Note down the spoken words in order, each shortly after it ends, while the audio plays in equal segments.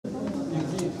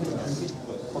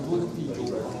多的地沟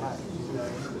往外，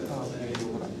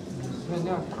因为那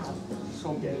样打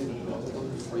烧别人的都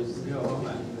是水。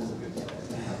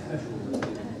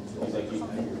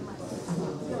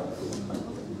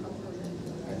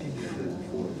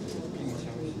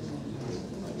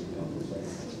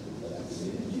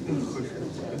更合适的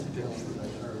电视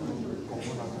广播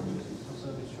大会。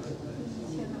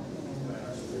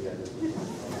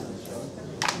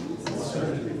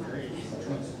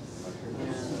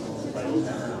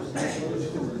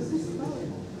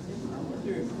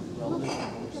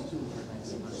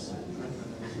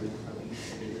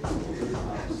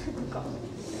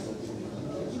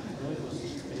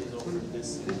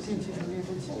近期成立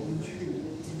都几天去，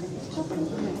他本来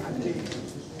还得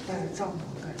带着帐篷，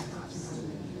带着大去。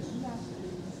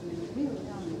没有朋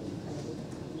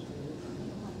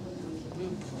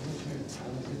友去谈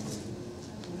了这种。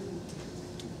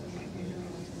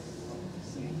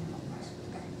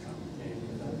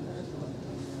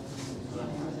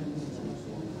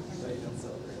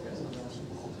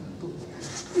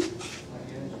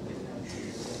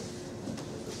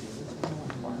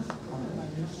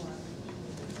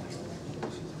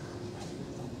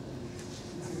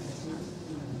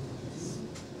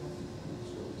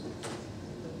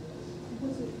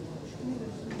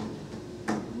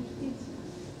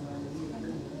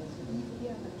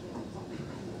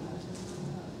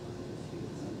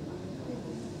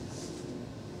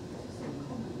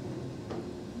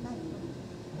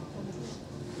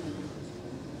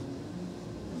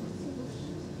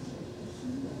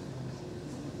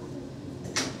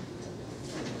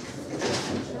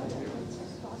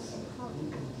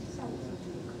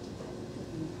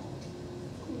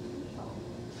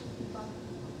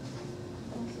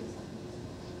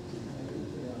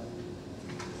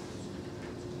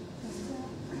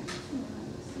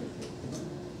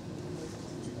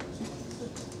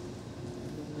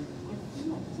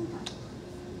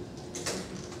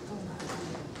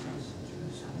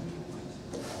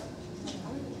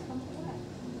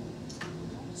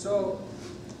So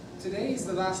today is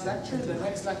the last lecture. The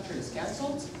next lecture is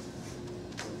cancelled.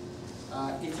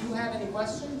 If you have any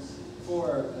questions,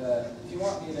 if you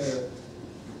want me to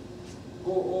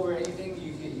go over anything,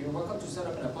 you're welcome to set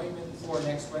up an appointment for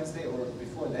next Wednesday or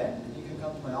before then. You can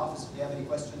come to my office if you have any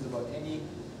questions about any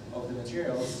of the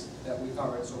materials that we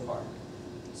covered so far.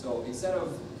 So instead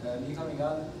of me coming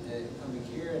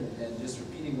here and just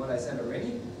repeating what I said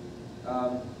already,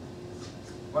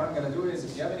 what I'm going to do is,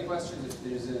 if you have any questions, if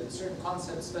there's a certain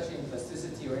concept, especially in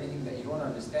plasticity or anything that you don't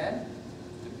understand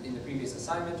in the previous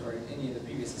assignment or in any of the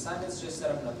previous assignments, just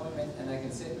set up an appointment and I can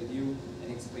sit with you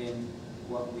and explain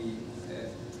what we did.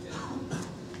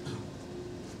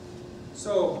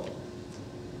 So,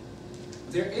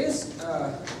 there is,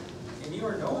 in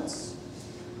your notes,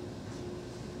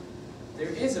 there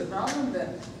is a problem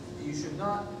that you should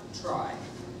not try,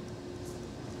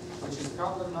 which is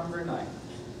problem number 9.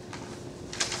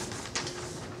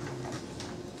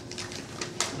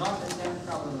 Not attempt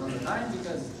problem number 9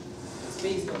 because it's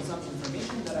based on some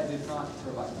information that I did not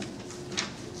provide.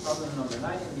 Problem number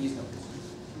 9 in these notes.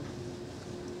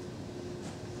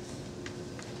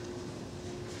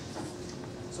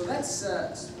 So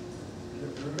let's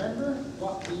remember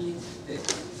what we did.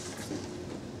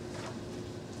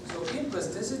 So in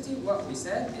plasticity, what we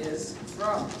said is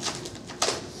from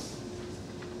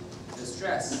the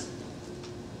stress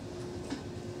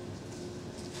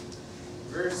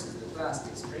versus the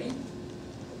plastic strain,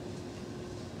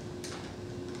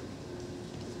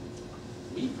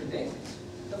 we predict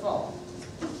the following.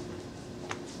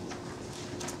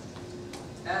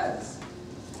 As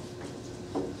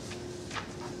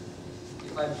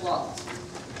if I plot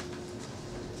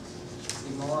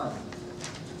sigma 1,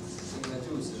 sigma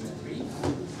 2, sigma 3,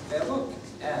 if I look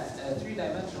at a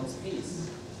three-dimensional space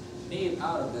made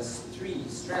out of the three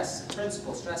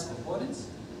principal stress components,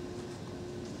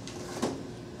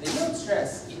 the yield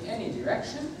stress in any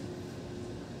direction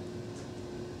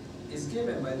is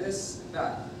given by this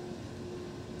value.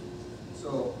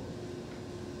 So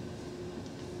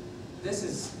this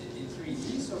is in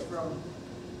 3D, so from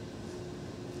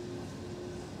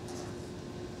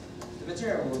the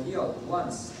material will yield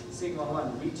once sigma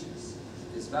 1 reaches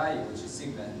this value, which is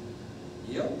sigma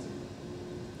yield,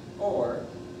 or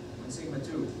when sigma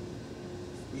 2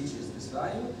 reaches this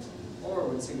value, or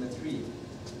when sigma 3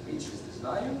 reaches this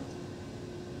value.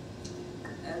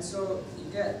 And so you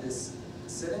get this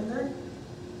cylinder,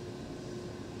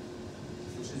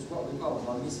 which is what we call the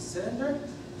von Mises cylinder,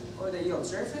 or the yield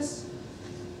surface.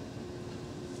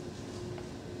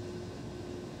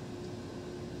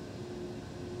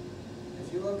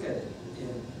 If you look at it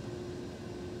in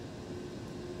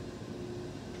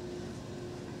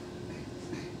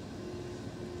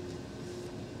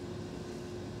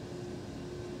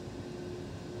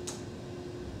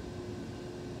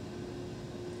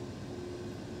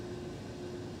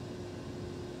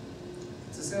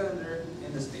cylinder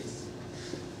in the space.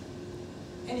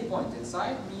 Any point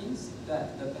inside means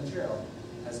that the material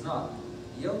has not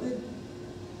yielded.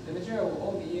 The material will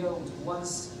only yield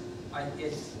once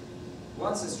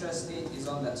the stress state is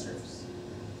on that surface.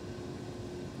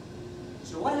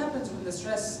 So what happens when the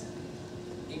stress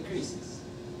increases?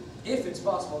 If it's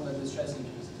possible that the stress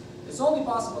increases. It's only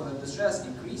possible that the stress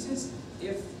increases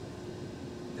if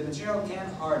the material can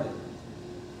harden.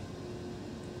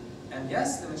 And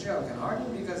yes, the material can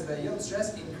harden because the yield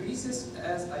stress increases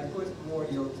as I put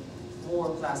more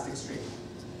plastic strain.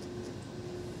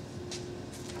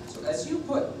 So as you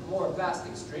put more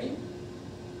plastic strain,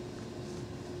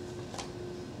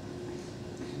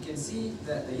 you can see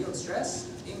that the yield stress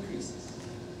increases.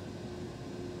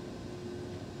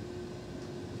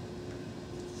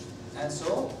 And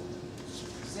so,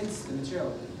 since this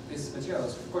material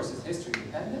is, of course, is history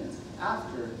dependent,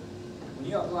 when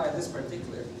you apply this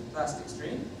particular plastic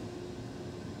strain,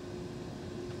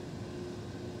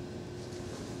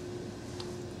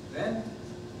 then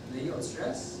the yield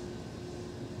stress,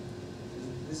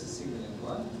 this is sigma yield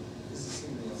 1, this is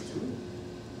sigma yield 2,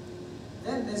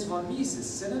 then this von Mises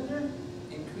cylinder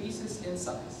increases in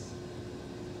size.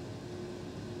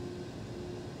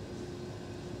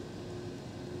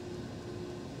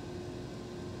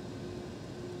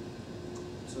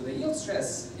 So the yield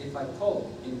stress, if I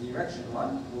pull in direction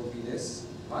 1, will be this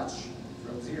much,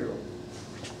 from 0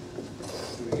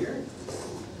 to here.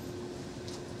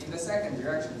 In the second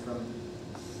direction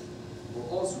will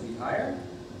also be higher.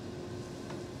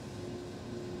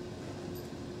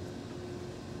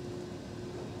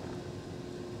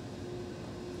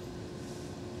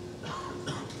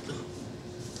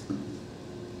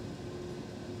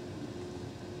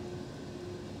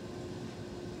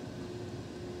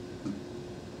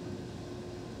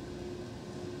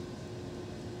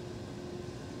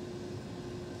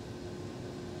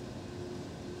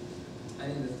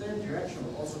 And in the third direction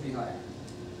will also be higher.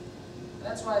 And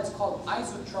that's why it's called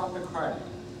isotropic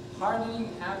hardening.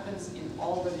 Hardening happens in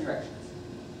all the directions.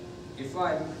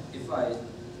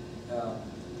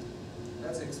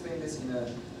 Let's explain this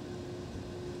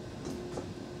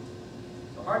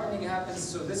so hardening happens,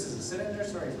 so this is a cylinder,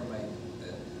 sorry for my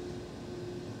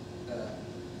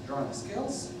drawing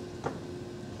skills.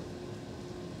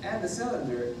 And the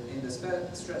cylinder in the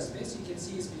stress space, you can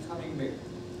see, is becoming bigger,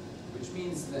 which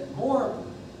means that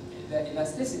the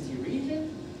elasticity region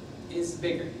is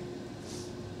bigger.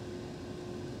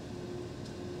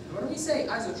 And when we say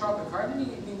isotropic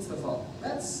hardening, it means the following.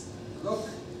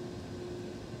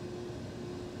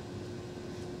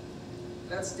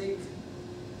 Let's take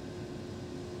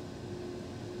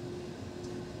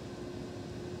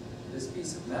this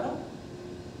piece of metal,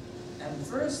 and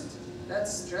first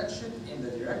let's stretch it in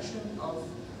the direction of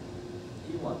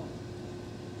E1.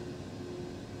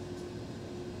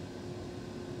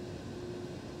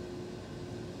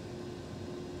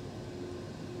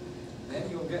 Then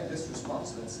you'll get this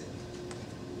response, let's say.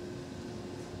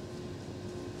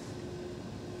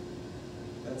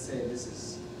 Let's say this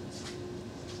is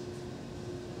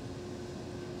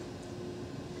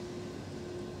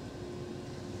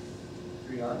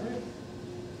 300,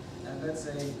 and let's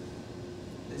say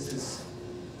this is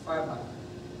 500,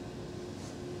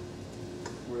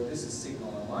 where this is sigma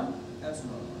on 1,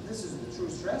 epsilon on 1. This is the true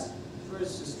stress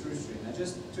versus true strain. I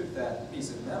just took that piece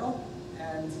of metal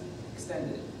and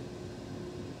extended it.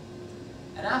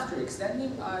 And after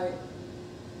extending, I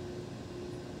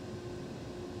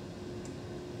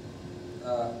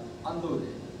unloaded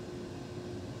it.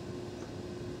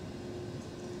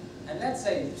 And let's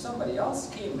say somebody else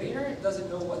came later, doesn't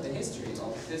know what the history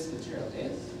of this material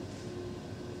is.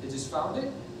 They just found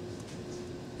it,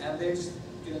 and they're just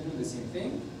going to do the same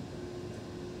thing.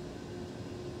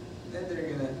 Then they're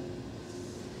going to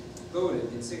load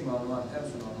it in sigma on 1,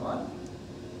 epsilon on 1.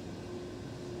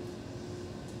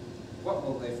 What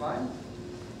will they find?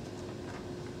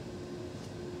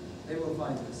 They will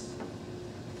find this.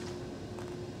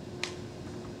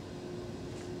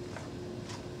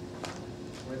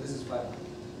 Where this is 500.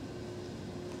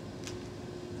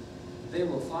 They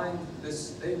will find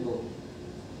this, they will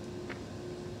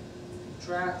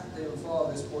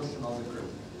follow this portion of the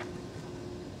curve.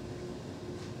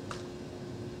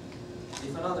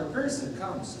 If another person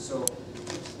comes, so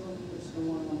It's the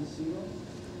one on 0.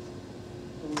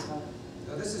 So we have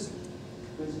no, this is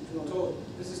residual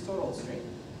total strain.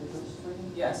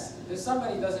 strain. Yes, if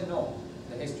somebody doesn't know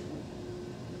the history.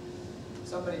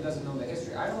 Somebody doesn't know the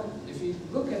history. If you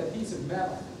look at a piece of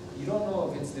metal, you don't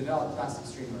know if it's developed plastic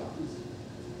strain or not.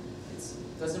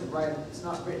 It's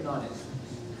not written on it.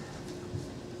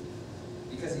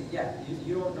 Because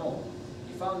you don't know.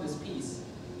 You found this piece,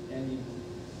 and you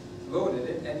loaded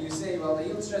it, and you say, well, the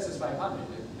yield stress is 500.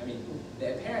 I mean,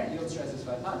 the apparent yield stress is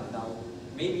 500. Now,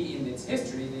 maybe in its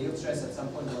history, the yield stress at some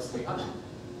point was 300.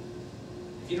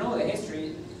 If you know the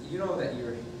history, you know that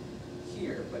you're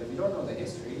here, but if you don't know the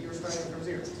history, you're starting from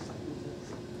 0.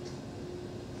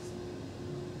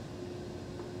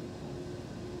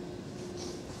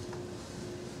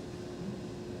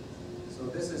 So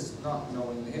this is not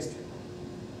knowing the history.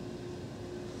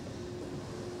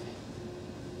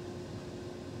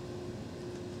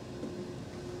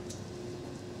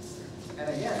 And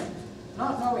again,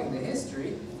 not knowing the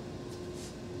history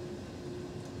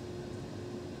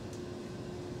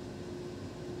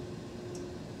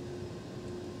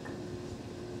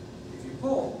if you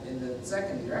pull in the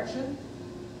second direction,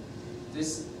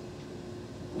 this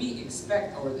we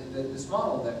expect, or this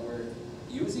model that we're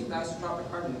using, the isotropic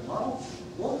hardening model,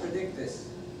 will predict this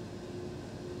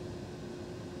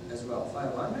as well.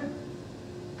 500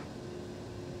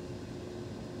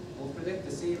 will predict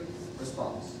the same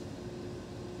response.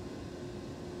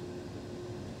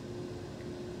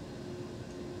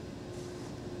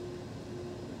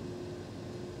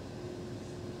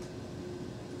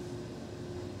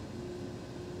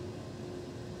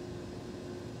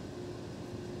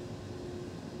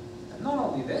 Not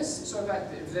only this, so in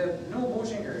fact, if there's no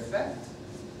Mochinger effect,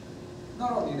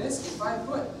 not only this, if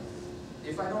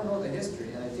I don't know the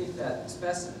history and I take that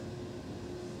specimen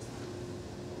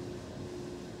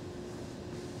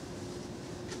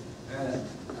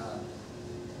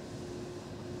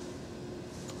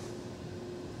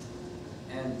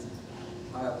and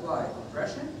I apply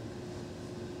compression,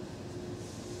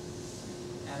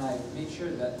 and I make sure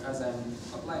that as I'm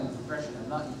applying compression, I'm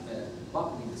not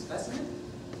buckling the specimen,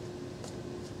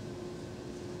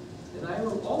 then I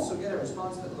will also get a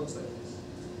response that looks like this.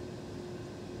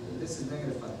 And this is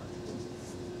negative 500.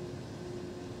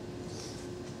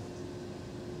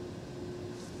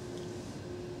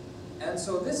 And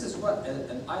so this is what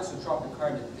an isotropic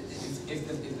hardening, if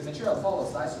the material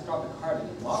follows the isotropic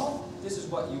hardening model, this is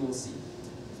what you will see.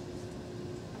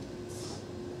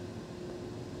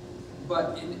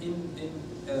 But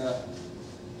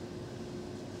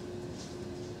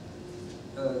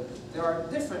there are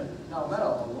different now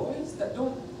metal alloys that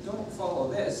don't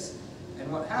follow this,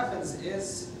 and what happens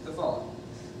is the following.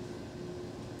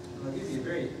 I'll give you a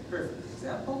very perfect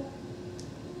example.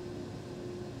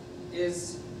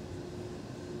 Is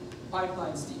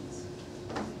pipeline steels.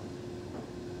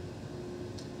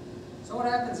 So what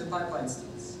happens in pipeline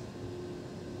steels?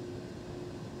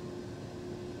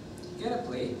 You get a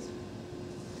plate,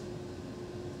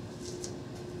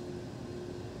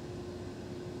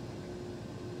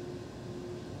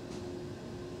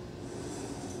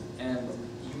 and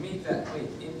you make that plate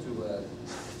into a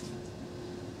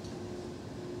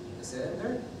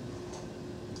cylinder.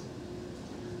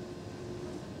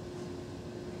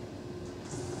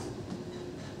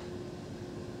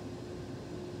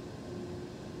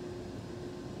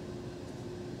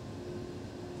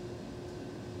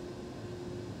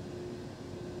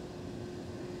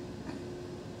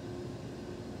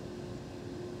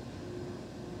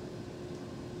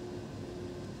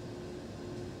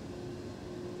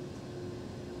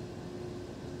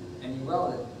 And you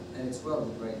weld it, and it's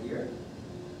welded right here.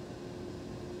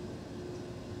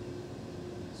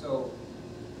 So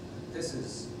this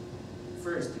is,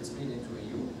 first it's made into a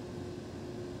U.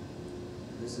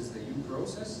 This is the U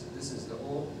process, this is the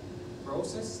O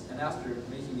process, and after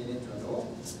making it into an O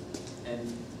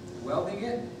and welding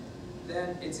it,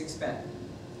 then it's expanded.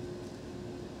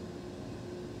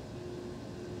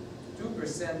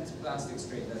 2% plastic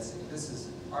strain, let's say. This is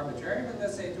arbitrary, but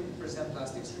let's say 2%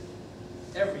 plastic strain.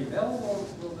 Every mill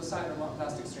will decide on what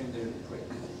plastic strain they put.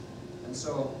 And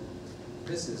so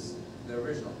this is the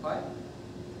original pipe.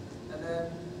 And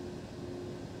then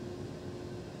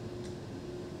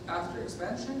after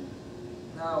expansion,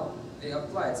 now they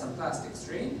applied some plastic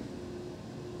strain.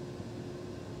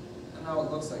 And now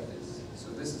it looks like this.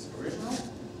 So this is original.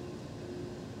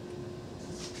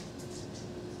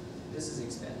 This is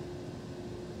expanded.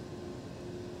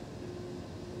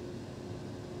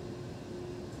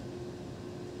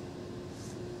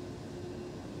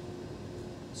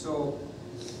 So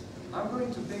I'm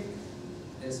going to pick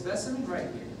a specimen right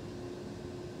here.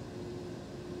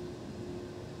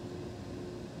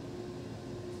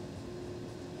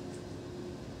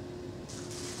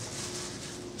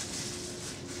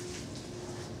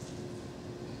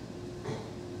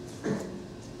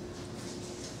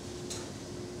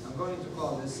 I'm going to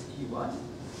call this E1,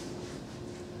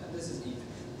 and this is E2.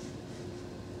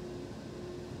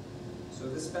 So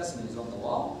this specimen is on the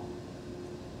wall.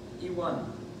 E1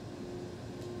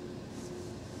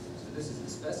 this is the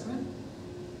specimen.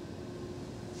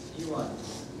 E1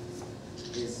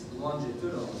 is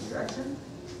longitudinal direction.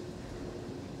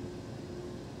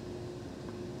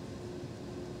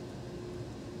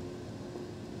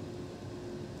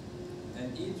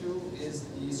 And E2 is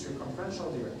the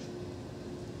circumferential direction.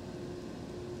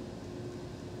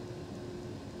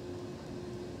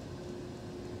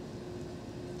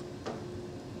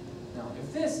 Now,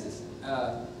 if this is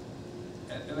a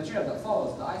material that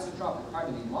follows the isotropic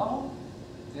hardening model,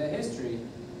 the history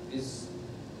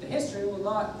will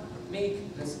not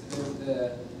make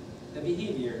the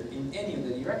behavior in any of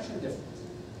the direction different.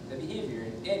 The behavior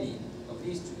in any of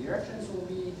these two directions will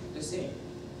be the same,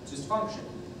 just function.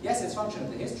 Yes, it's function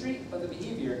of the history, but the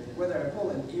behavior, whether I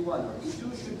pull in E1 or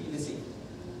E2, should be the same.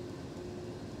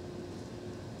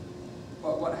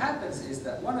 But what happens is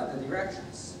that one of the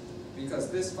directions,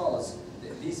 because this follows,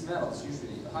 these metals,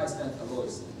 usually high strength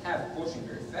alloys, have Cauchy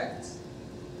effects,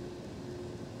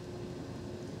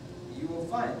 you will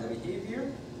find the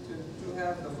behavior to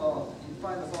have the following, you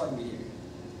find the following behavior.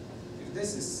 If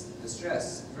this is the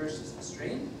stress versus the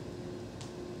strain,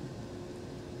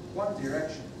 one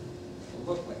direction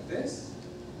will look like this,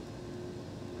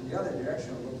 and the other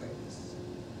direction will look like this.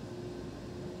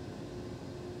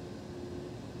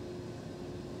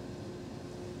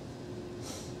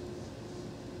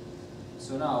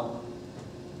 So now,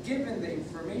 given the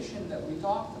information that we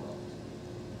talked about,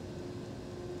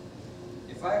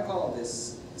 if I call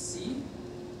this C,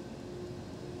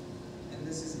 and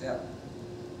this is L,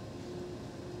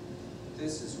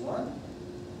 this is 1,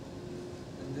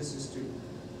 and this is 2.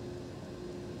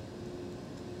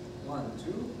 1,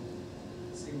 2,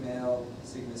 sigma L,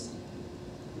 sigma C.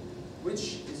 Which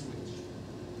is which?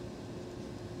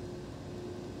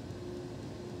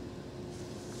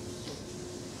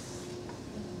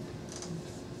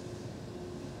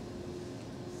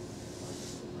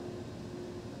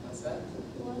 What's that?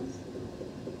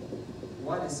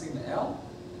 1 is sigma L.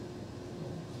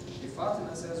 If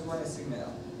Fatima says 1 is sigma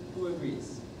L, who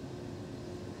agrees?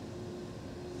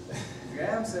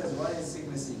 Graham says 1 is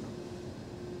sigma C.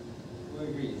 Who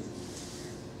agrees?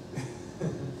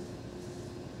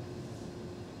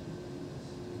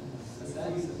 What's that?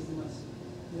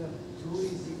 Yeah, 2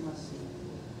 is sigma C.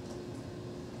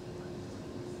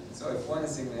 So if 1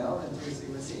 is sigma L, then 2 is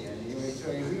sigma C. And you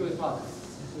agree with Fatima.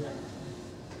 Yeah.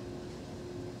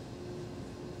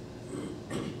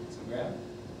 So Graham?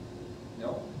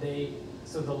 No?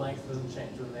 So the length doesn't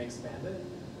change when they expand it,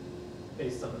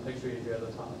 based on the picture you drew at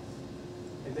the top.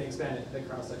 If they expand it, the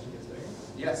cross section gets bigger.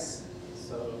 Yes.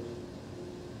 So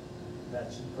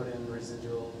that should put in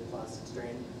residual plastic strain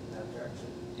in that direction.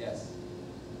 Yes.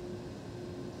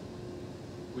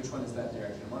 Which one is that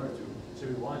direction? 1 or 2?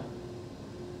 Should be 1.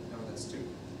 No, that's 2.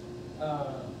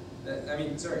 Uh, I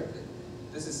mean, sorry,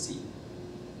 this is C.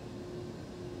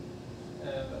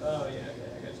 oh yeah,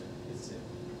 okay, I got you. It's 2.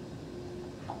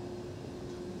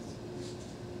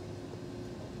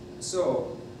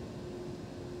 So,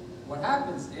 what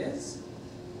happens is,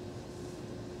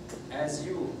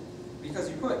 because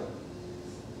you put,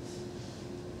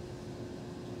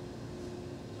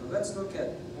 so let's look at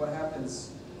what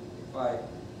happens if I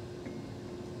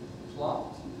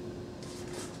plot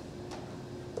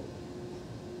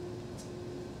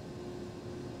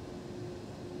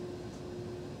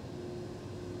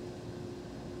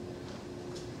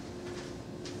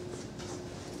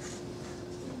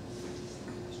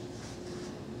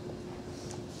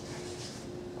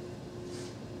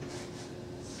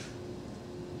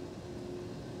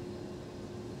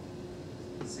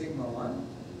sigma 1,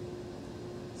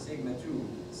 sigma 2,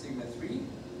 sigma 3,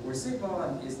 where sigma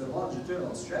 1 is the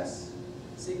longitudinal stress,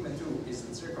 sigma 2 is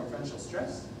the circumferential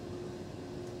stress.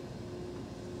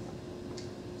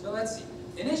 So let's see.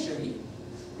 Initially,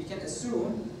 we can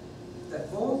assume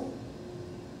that both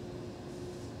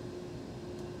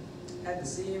had the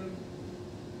same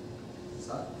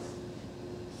side.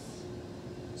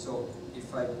 So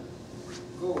if I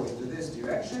go into this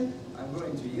direction, I'm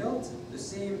going to yield the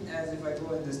same as if I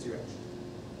go in this direction.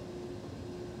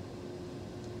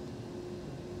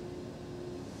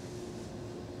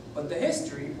 But the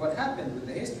history, what happened with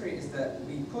the history is that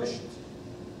we pushed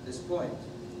this point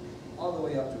all the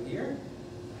way up to here.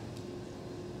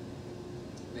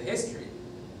 The history,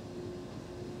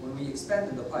 when we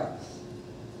expanded the pipe,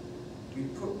 we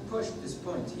pushed this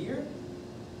point here.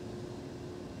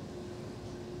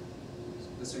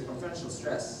 The circumferential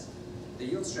stress, the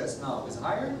yield stress now is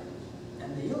higher,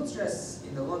 and the yield stress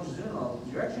in the longitudinal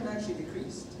direction actually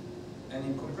decreased, and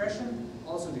in compression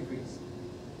also decreased.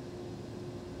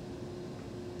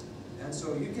 And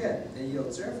so you get a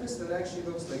yield surface that actually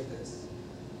looks like this.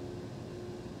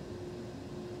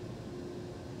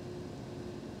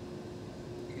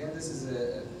 Again, this is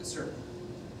a circle.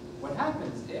 What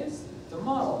happens is the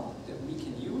model that we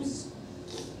can use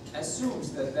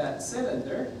assumes that that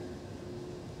cylinder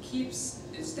it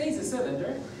stays a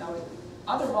cylinder. Now,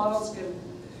 other models can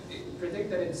predict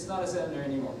that it's not a cylinder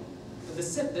anymore. But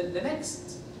the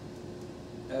next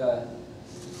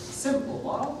simple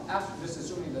model, after just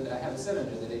assuming that I have a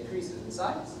cylinder that increases in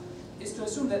size, is to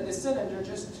assume that the cylinder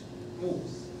just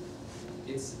moves.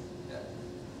 It's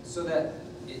so that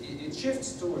it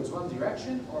shifts towards one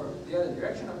direction or the other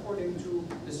direction according to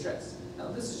the stress.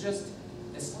 Now, this is just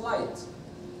a slight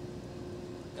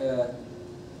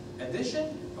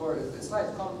addition, or a slight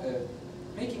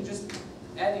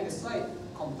adding a slight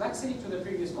complexity to the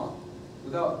previous model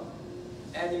without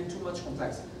adding too much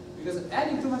complexity. Because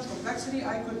adding too much complexity,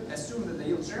 I could assume that the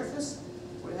yield surface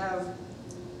would have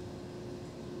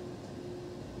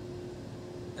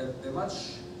a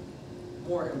much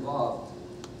more involved.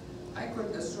 I could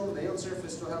assume the yield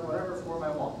surface to have whatever form I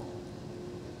want.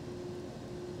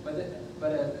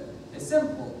 But a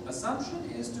simple assumption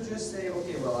is to just say,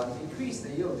 okay, well, I've increased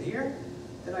the yield here,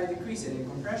 then I decrease it in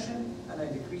compression, and I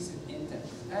decrease it in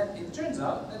tension. And it turns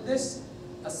out that this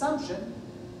assumption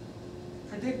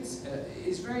predicts,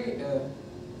 has very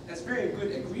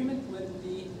good agreement with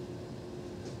the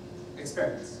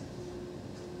experiments.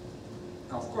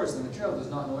 Now, of course, the material does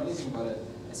not know anything about a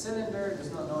cylinder,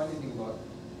 does not know anything about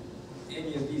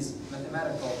any of these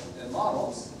mathematical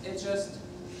models. It's just,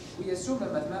 we assume a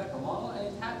mathematical model, and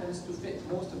it happens to fit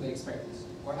most of the experiments,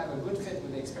 or have a good fit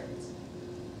with the experiments.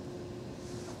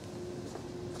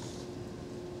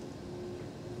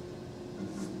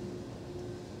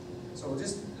 So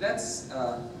just let's,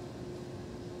 I'm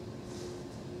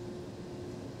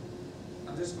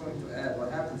just going to add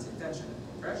what happens in tension and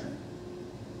compression.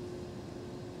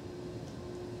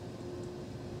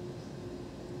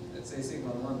 Let's say sigma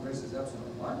 1 versus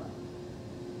epsilon 1.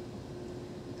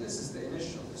 This is the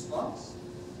initial response.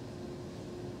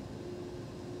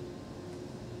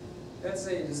 Let's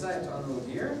say you decide to unload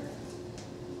here.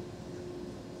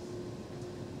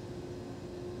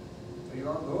 So you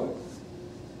unload,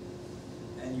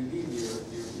 and you leave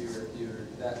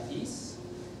that piece,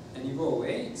 and you go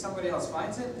away. Somebody else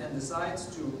finds it and decides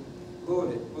to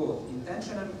load it both in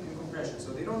tension and in compression.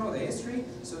 So they don't know the history,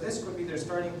 so this could be their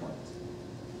starting point.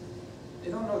 They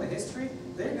don't know the history,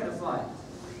 they're going to find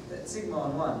that sigma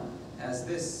on 1 has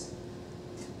this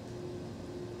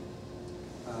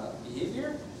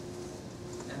behavior,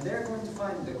 and they're going to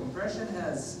find the compression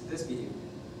has this behavior.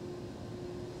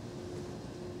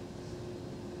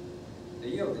 The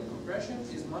yield in compression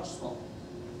is much smaller.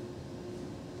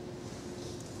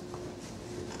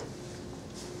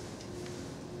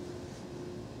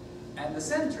 And the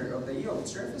center of the yield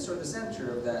surface, or the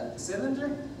center of that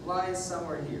cylinder, lies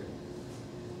somewhere here.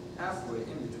 Halfway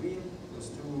in between those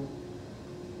two .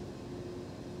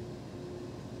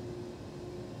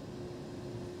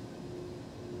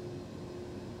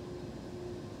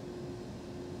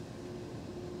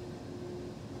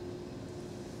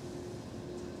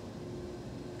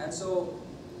 And so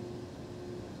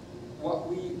what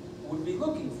we would be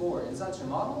looking for in such a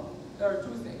model, there are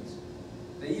two things: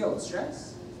 the yield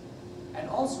stress, and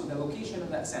also the location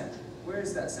of that center. Where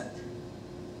is that center?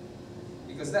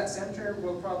 Because that center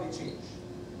will probably change.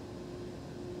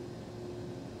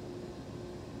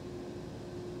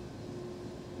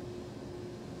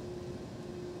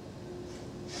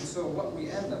 And so what we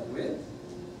end up with,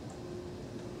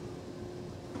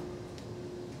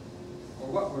 or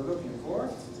what we're looking for,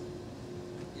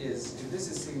 is if this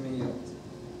is sigma yield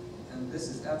and this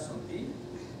is epsilon p,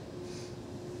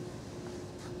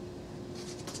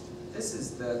 this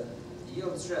is the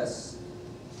yield stress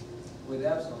with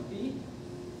epsilon p,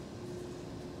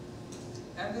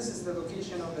 and this is the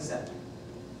location of the center.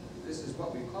 This is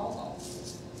what we call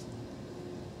alpha,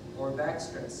 or back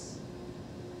stress.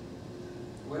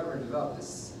 Whoever developed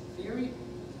this theory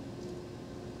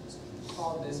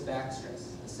called this back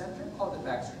stress. The center called it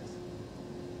back stress.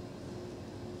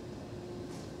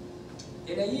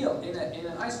 In a yield, in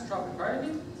an isotropic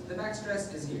particle, the back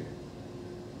stress is here.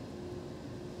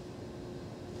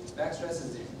 Back stress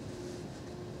is there.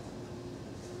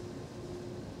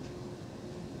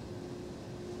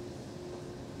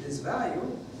 This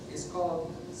value is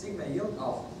called sigma yield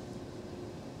alpha,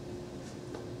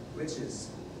 which is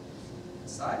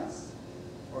size,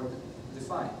 or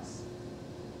defines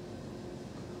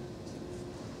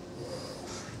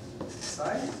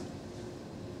size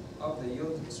of the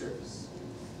yield surface.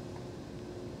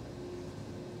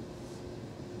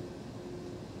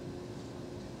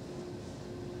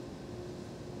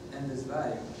 And this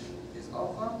value is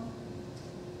alpha,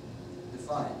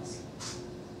 defines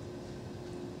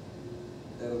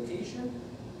the location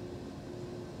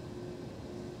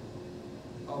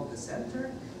of the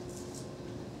center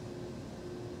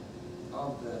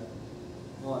of the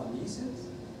von Mises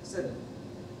cylinder.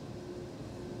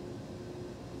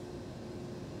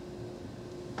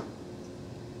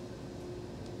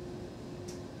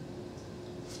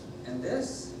 And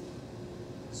this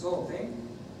whole thing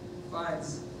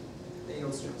finds the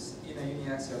yield stress in a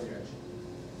uniaxial direction.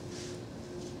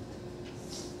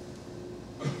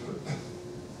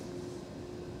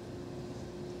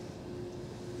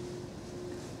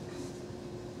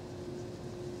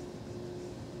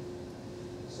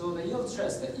 So the yield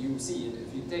stress that you see,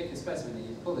 if you take a specimen and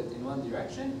you pull it in one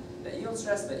direction, the yield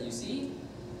stress that you see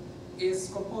is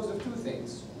composed of two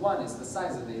things. One is the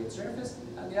size of the yield surface,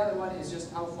 and the other one is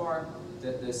just how far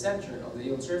the center of the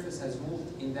yield surface has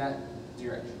moved in that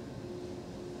direction.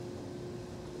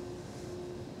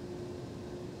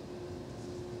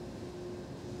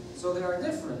 So there are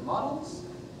different models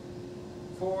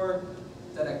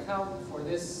that account for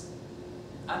this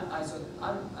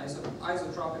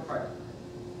isotropic particle.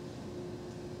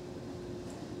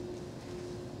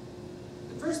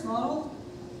 The first model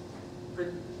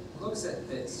looks at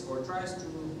this, or tries to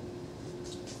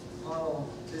model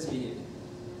this behavior.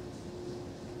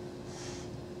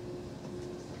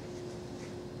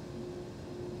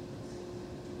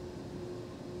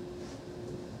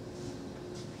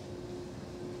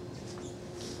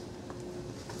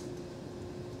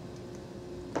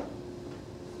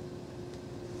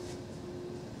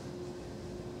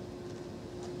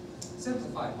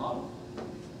 Simplified model.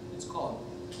 It's called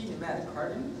kinematic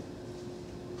hardening.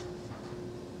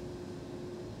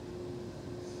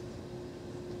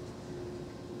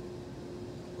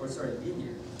 Or sorry,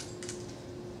 linear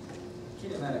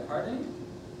kinematic hardening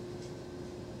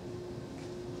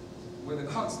with a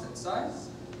constant size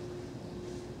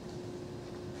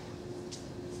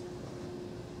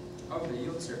of the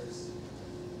yield surface.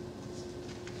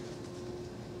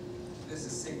 This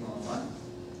is sigma on 1,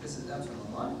 this is epsilon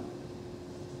on 1.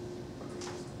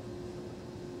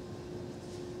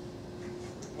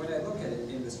 When I look at it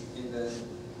in the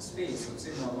space of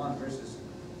sigma 1 versus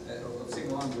of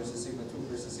sigma 1 versus sigma 2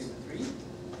 versus sigma 3,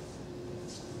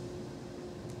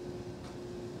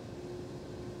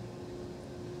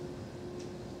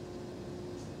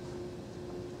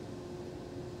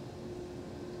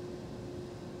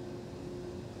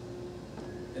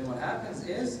 then what happens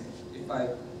is, if I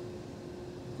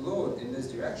load in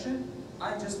this direction,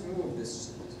 I just move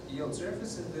this yield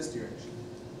surface in this direction.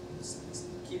 It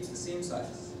keeps the same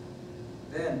size.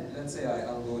 Then, let's say I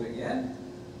unload again,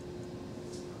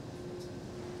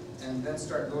 and then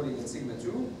start loading in sigma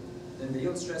 2, then the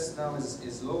yield stress now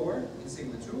is lower in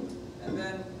sigma 2, and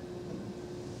then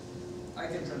I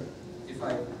can, if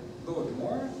I load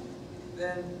more,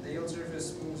 then the yield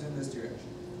surface moves in this direction,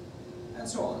 and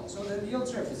so on. So the yield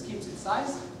surface keeps its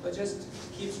size, but just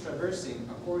keeps traversing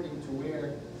according to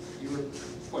where you're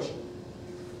pushing.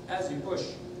 As you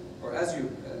push, or as you,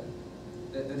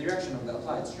 the direction of the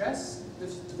applied stress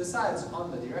decides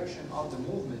on the direction of the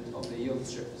movement of the yield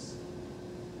surface.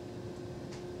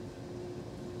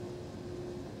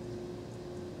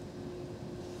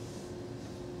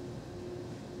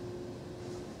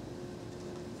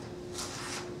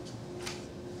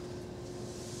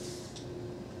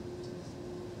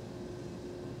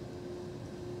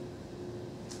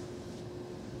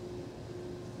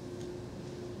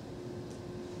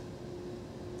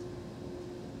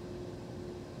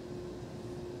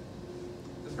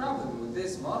 The problem with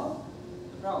this model,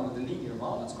 the problem with the linear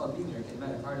model, it's called linear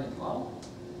kinematic hardening model.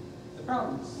 The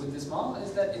problem with this model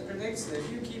is that it predicts that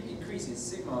if you keep increasing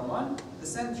sigma on 1, the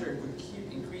center would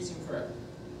keep increasing forever.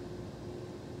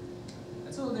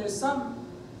 And so there's some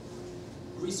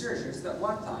researchers that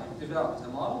one time developed a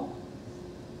model,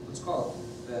 what's called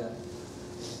the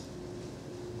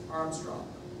Armstrong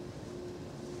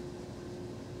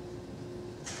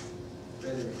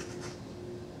Frederick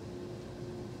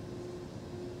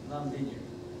nonlinear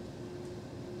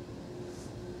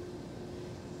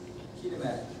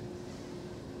kinematic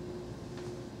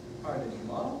hardening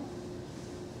model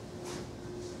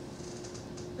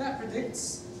that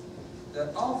predicts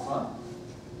that alpha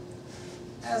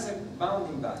has a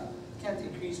bounding value, can't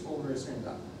increase over a certain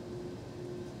value.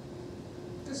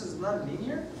 This is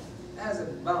nonlinear, it has a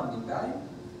bounding value,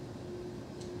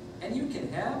 and you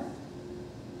can have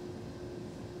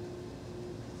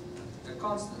a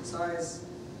constant size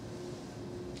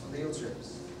of the yield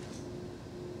surface.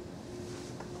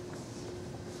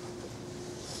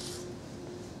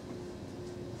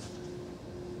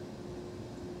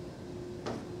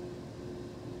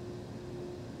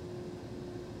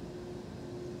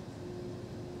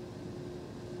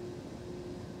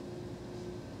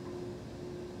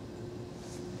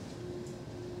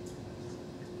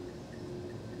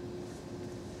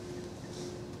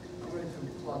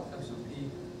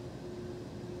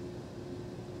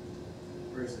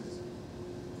 versus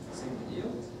sigma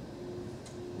yield.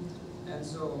 And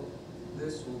so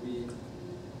this will be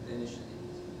the initial yield.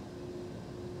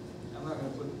 I'm not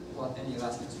going to plot any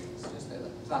elastic strings, just the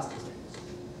plastic strings.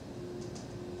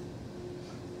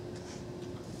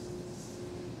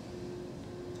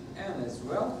 And as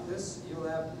well, this you'll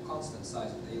have constant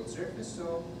size of the yield surface.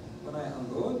 So when I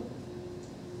unload,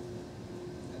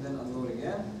 and then unload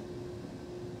again,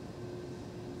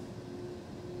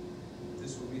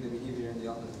 this will be the behavior in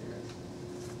the uplift direction.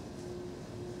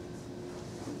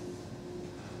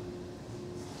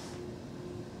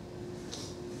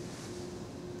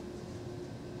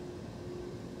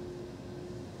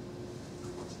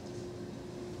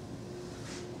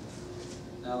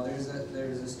 Now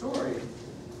there's a story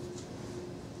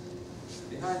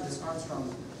behind this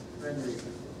Armstrong-Frederick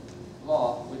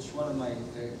law, which one of my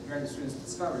graduate students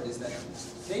discovered, is that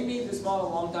they made this model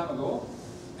a long time ago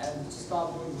and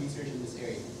stopped doing research in this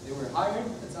area. They were hired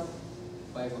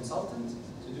by a consultant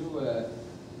to do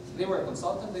they were a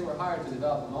consultant, they were hired to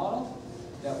develop a model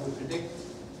that would predict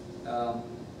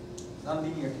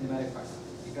nonlinear kinematic particles,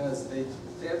 because the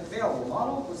available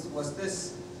model was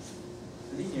this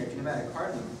linear kinematic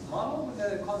hardening model with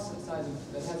a constant size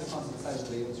that had the constant size of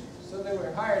the yield surface. So they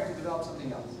were hired to develop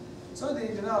something else. So they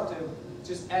developed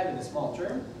just added a small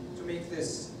term to make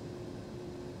this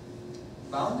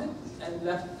bounded and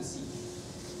left the C.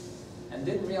 And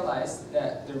didn't realize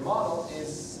that their model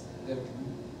is the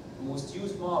most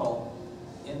used model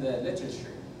in the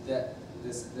literature that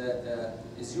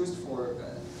is used for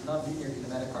nonlinear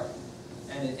kinematic hardening.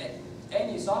 And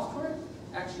any software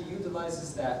actually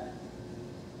utilizes that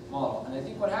model. And I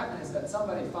think what happened is that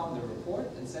somebody found the report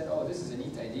and said, oh, this is a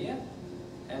neat idea,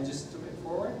 and just took it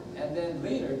forward, and then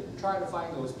later tried to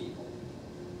find those people.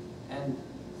 And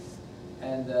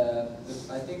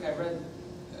I think I read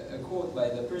a quote by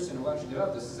the person who actually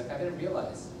developed this. It's like, I didn't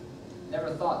realize,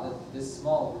 never thought that this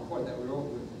small report that we wrote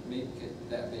would make it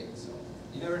that big. So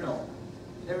you never know.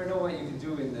 You never know what you can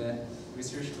do in the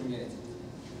research community.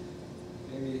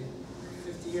 Maybe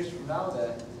 50 years from now,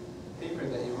 the paper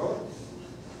that you wrote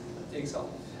takes off.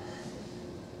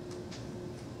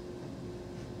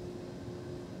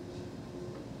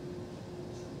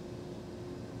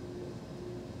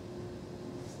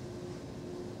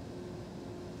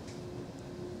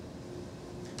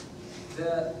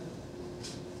 The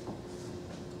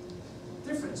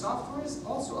different softwares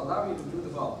also allow you to do the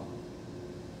following.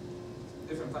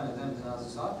 Different finite dimension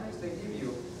analysis softwares, they give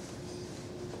you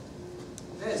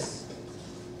this,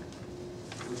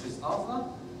 which is alpha.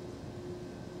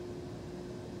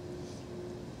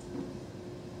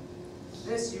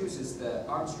 This uses the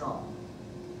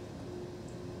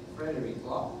Armstrong-Frederick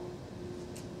law,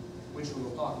 which we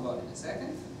will talk about in a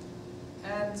second.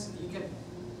 And you can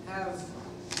have,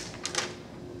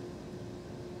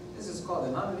 this is called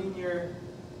a nonlinear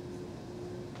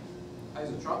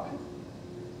isotropic,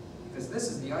 because this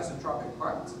is the isotropic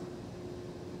part,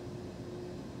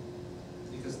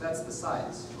 because that's the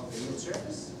size of the yield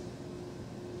surface.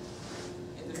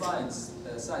 It defines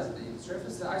the size of the yield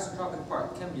surface. The isotropic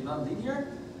part can be nonlinear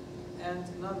and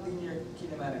nonlinear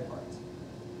kinematic part.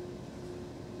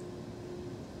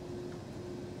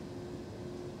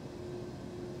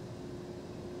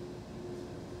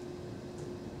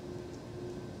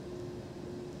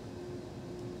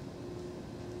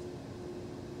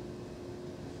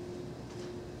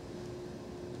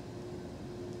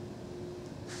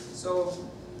 So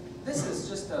this is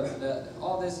just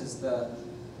all this is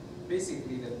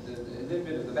basically a little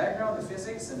bit of the background, the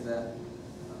physics, and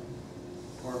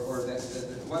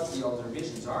what the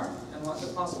observations are and what the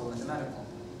possible mathematical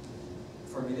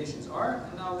formulations are.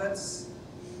 And now let's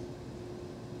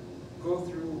go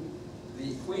through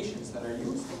the equations that are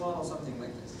used to model something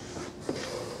like this.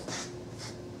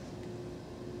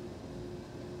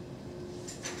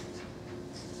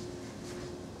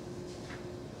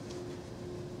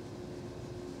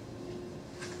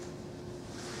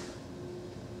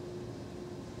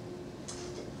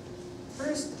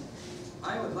 First,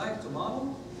 I would like to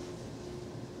model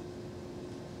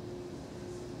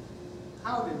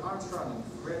how did Armstrong and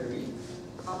Frederick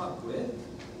come up with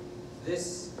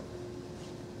this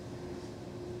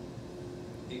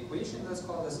equation. Let's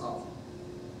call this alpha.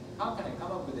 How can I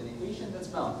come up with an equation that's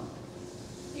bounded?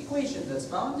 Equation that's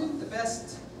bounded, the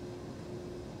best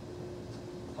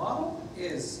model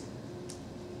is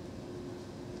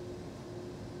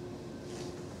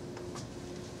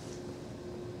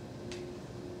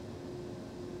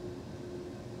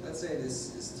let's say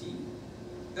this is T.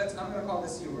 I'm going to call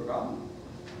this C over gamma.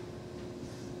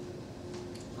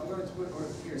 I'm going to put over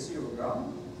here C over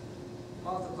gamma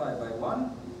multiplied by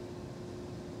 1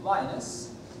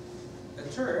 minus a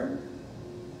term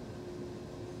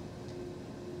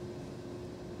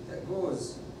that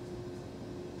goes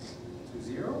to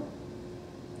 0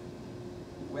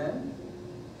 when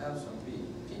epsilon p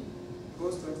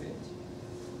goes to infinity.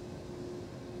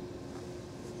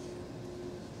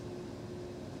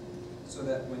 So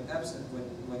that when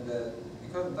the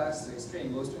equivalent plastic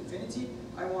strain goes to infinity,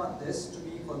 I want this to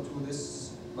be equal to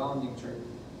this bounding term.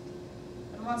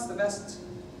 And what's the best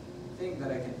thing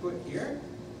that I can put here?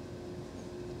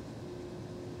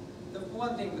 The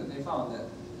one thing that they found that,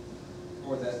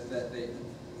 or that they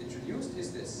introduced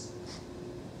is this.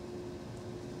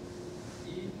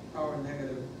 E power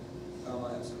negative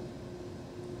gamma epsilon.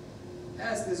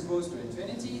 As this goes to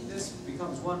infinity, this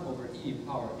becomes 1 over e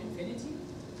power infinity.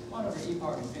 1 over e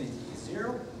power infinity is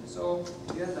 0, so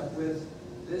you end up with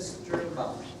this term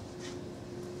bounded.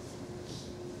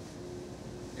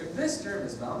 If this term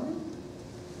is bounded,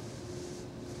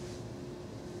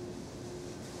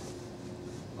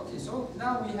 okay, so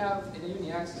now we have in a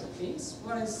uniaxial case,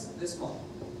 what is this model?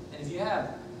 And if you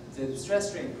have the stress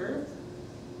strain curve,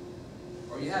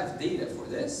 or you have data for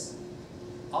this,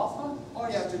 alpha, all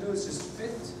you have to do is just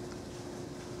fit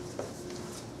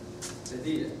the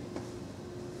data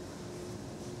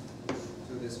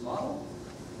to this model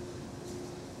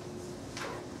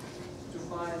to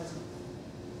find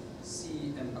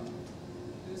C and gamma.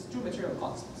 There's two material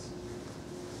constants.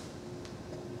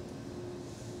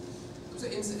 So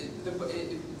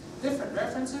different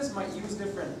references might use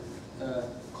different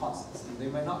constants. They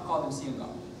might not call them C and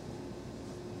gamma.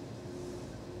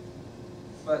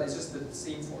 But it's just the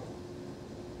same form.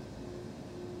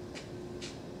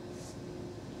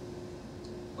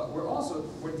 But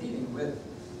we're dealing with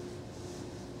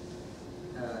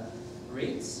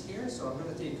rates here, so I'm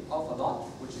going to take alpha dot,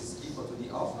 which is equal to the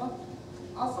alpha.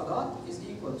 Alpha dot is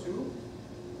equal to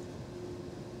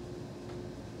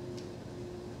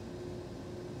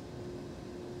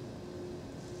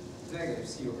negative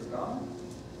C over gamma,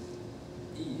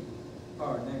 e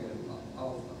power negative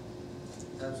alpha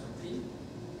epsilon p,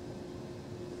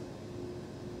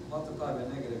 multiplied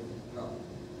by negative gamma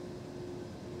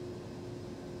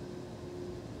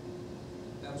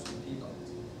epsilon p dot.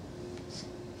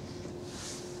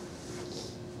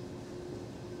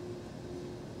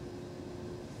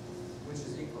 Which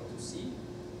is equal to C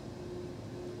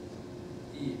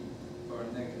e power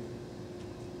negative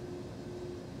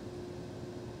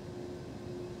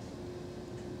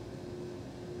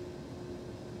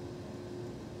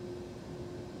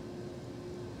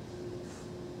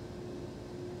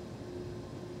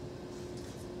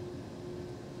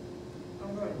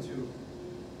I'm going to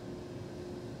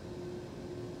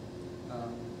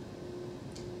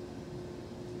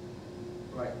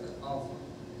write that alpha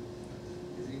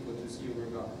is equal to C over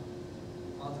gamma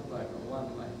multiplied by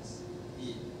 1 minus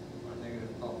e or negative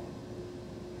alpha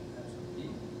epsilon p,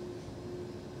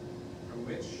 from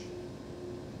which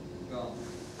gamma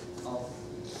alpha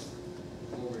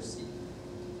over C.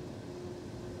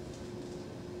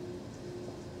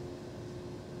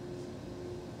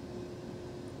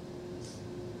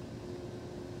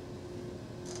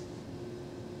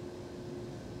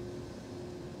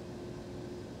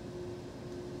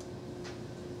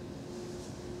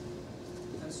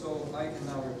 So I can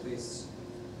now replace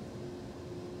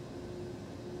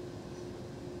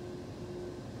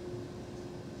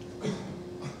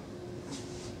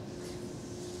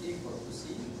equal to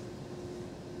C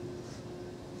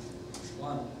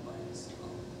 1 minus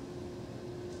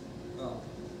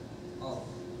alpha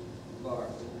bar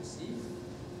over C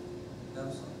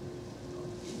epsilon of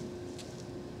P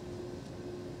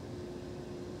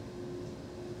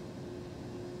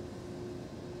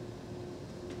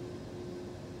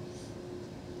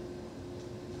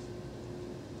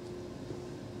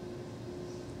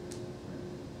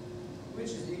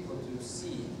which is equal to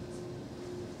C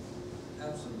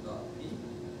epsilon dot P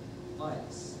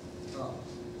minus gamma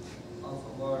alpha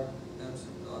bar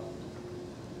epsilon dot P.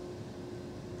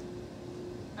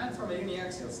 And from a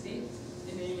uniaxial state,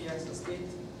 in a uniaxial state,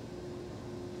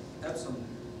 epsilon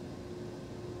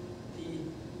P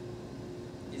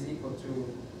is equal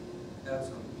to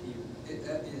epsilon P,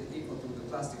 is equal to the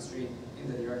plastic strain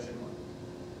in the direction 1.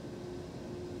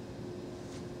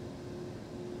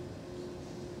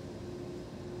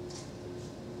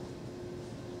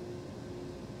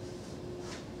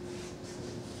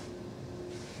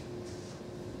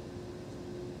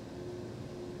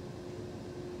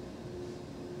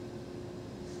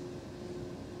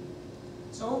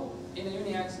 So, in a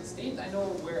uniaxial state, I know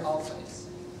where alpha is.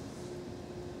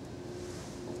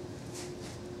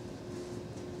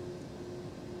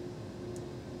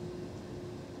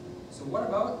 So what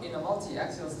about in a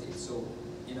multi-axial state? So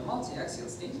in a multi-axial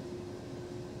state,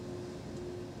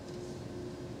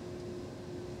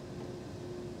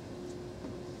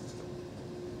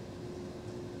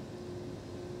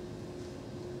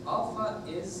 alpha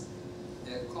is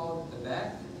called the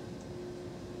back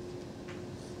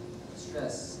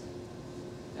stress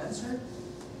tensor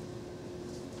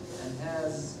and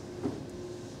has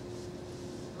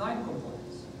 9 components.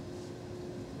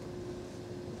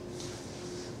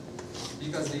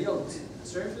 Because the yield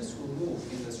surface will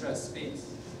move in the stress space.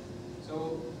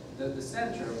 So the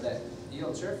center of that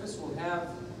yield surface will have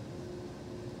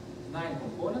 9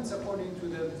 components according to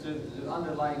the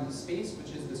underlying space,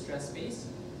 which is the stress space.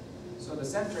 So the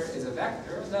center is a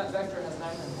vector, and that vector has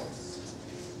 9 components.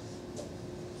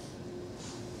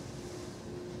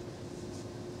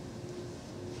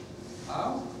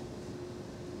 How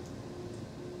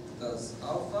does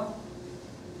alpha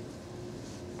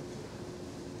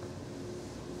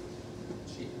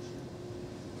change?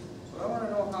 So I want to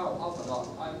know how alpha dot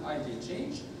ij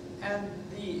change, and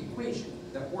the equation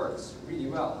that works really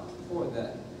well for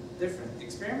the different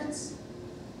experiments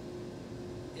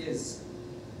is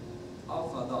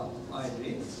alpha dot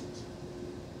ij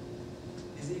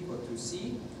is equal to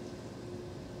C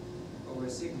over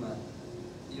sigma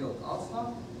yield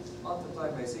alpha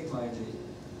multiplied by sigma ij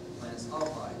minus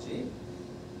alpha ij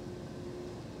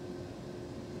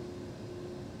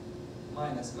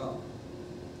minus gamma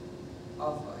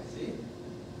alpha ij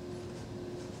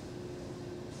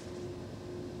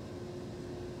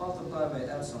multiplied by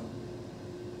epsilon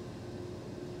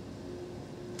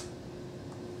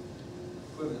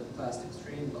equivalent plastic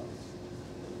strain loss,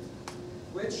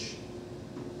 which,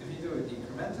 if you do it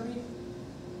incrementally,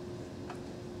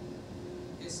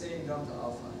 is saying delta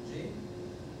alpha j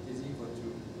is equal to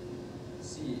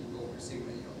C over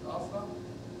sigma yield alpha,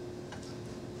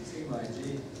 sigma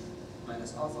ij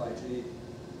minus alpha ij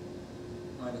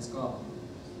minus gamma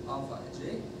alpha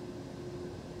ij,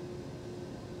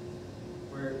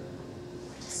 where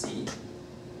C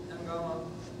and gamma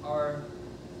are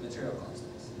material constants.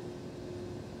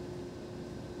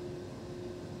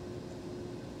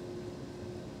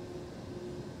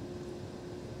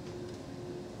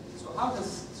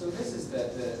 So this is the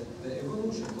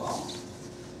evolution law,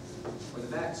 or the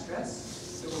back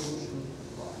stress evolution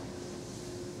law.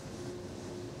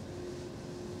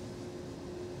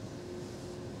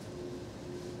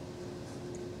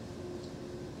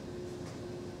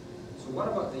 So what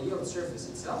about the yield surface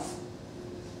itself?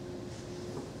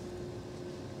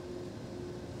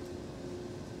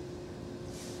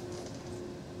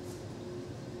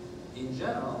 In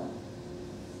general,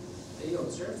 the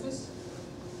yield surface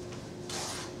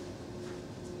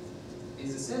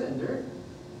is a cylinder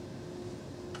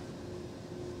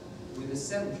with a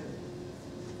center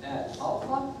at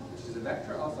alpha, which is a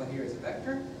vector, alpha here is a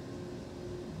vector,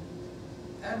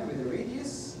 and with a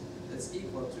radius that's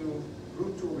equal to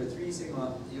root 2 over 3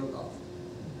 sigma yield alpha.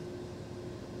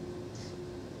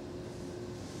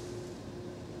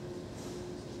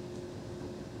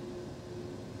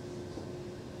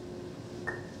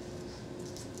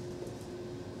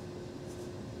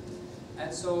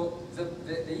 And so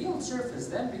the yield surface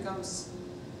then becomes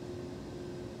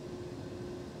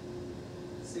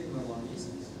sigma 1 means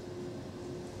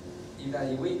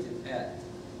evaluated at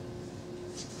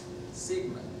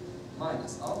sigma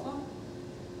minus alpha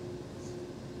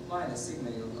minus sigma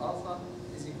yield alpha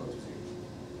is equal to 0.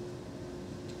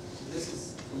 So this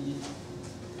is the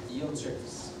yield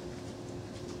surface.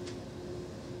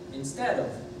 Instead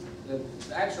of the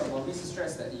actual von Mises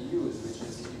stress that you use, which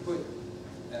is you put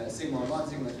sigma on 1,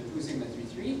 sigma to 2, sigma 3,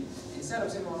 3. Instead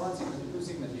of sigma on 1, sigma to 2,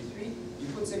 sigma 3, 3, you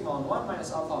put sigma on 1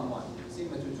 minus alpha on 1,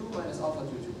 sigma to 2 minus alpha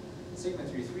to 2, sigma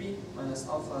 3, 3 minus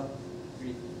alpha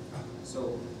 3.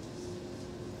 So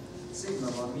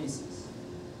sigma von Mises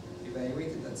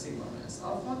evaluated at sigma minus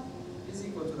alpha is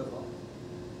equal to the following.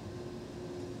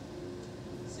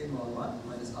 Sigma on 1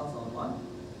 minus alpha on 1.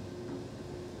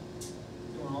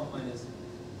 2 on 1 minus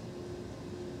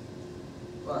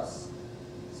Plus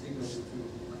sigma to 2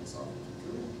 minus alpha to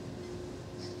 2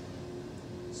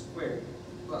 squared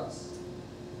plus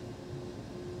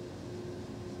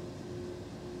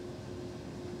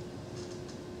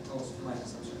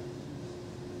minus, I'm sorry,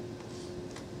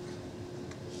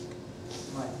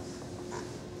 minus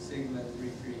sigma 3,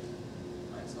 3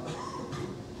 minus alpha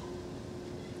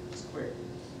squared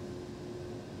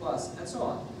plus, and so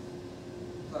on,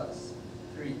 plus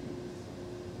 3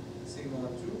 sigma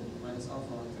 1, 2 minus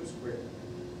alpha 1, 2 squared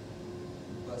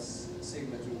plus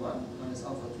sigma 2, 1 minus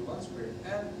alpha 2, 1 squared.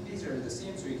 And these are the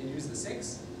same, so you can use the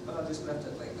 6, but I'll just left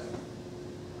it like that.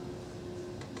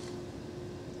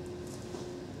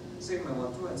 sigma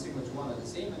 1, 2 and sigma 2, 1 are the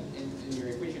same, and in your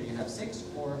equation you have 6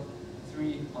 or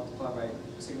 3 multiplied by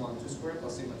sigma 1, 2 squared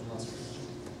plus sigma 2, 1 squared.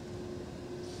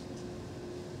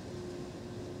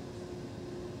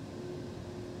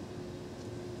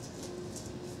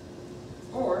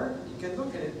 Or you can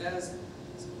look at it as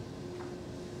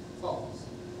follows.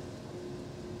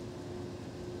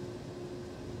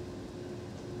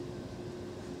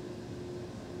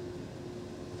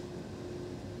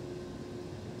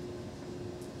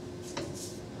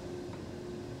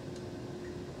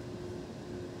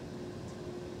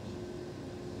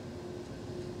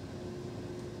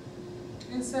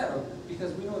 Instead of,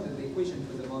 because we know that the equation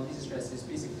for the Maltese stress is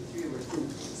basically 3 over 2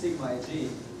 sigma ij,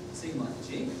 sigma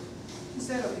j.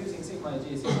 Instead of using sigma j,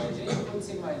 you put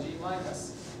sigma j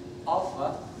minus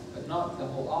alpha, but not the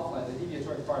whole alpha, the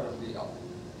deviatory part of the alpha.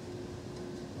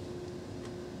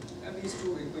 And these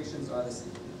two equations are the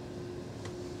same.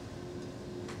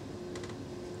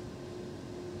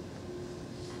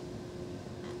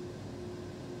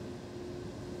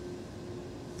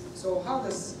 So how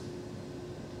does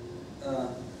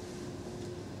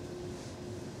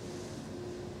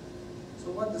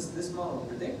so what does this model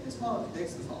predict? This model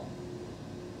predicts the following.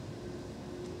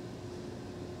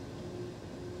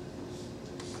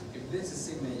 If this is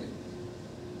sigma u,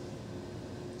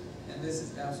 and this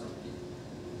is epsilon p,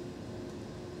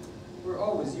 we're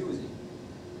always using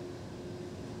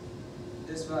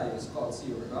this value is called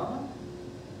C over gamma.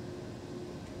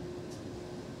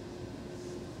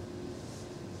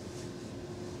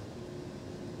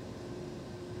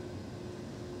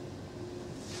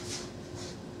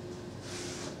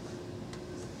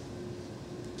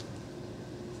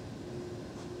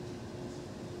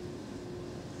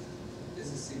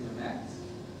 This is sigma max.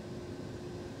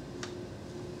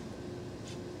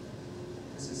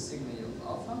 This is sigma yield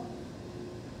alpha.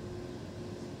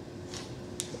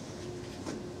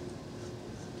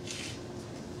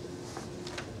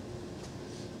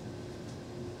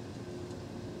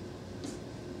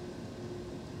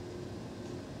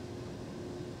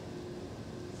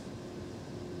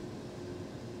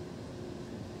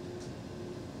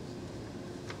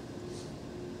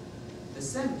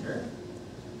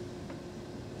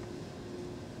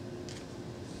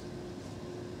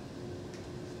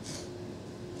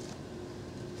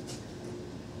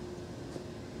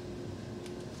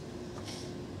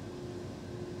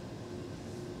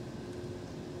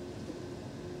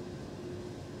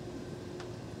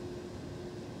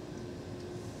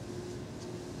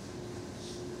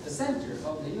 The center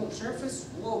of the yield surface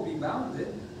will be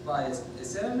bounded by a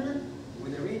cylinder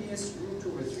with a radius root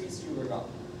over 3 C over gamma.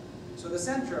 So the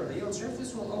center of the yield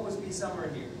surface will always be somewhere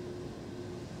here.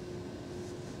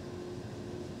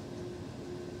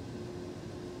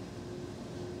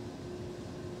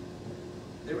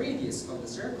 The radius of the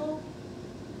circle,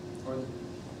 or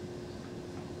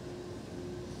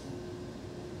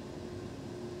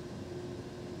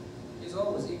is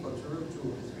always equal to root 2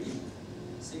 over 3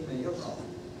 sigma yield alpha.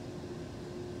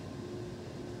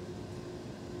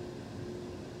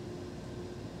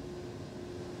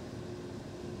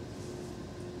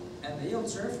 And the yield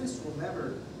surface will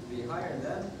never be higher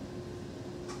than,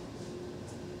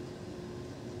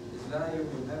 its value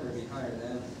will never be higher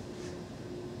than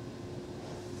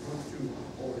root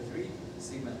 2 over 3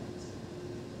 sigma x.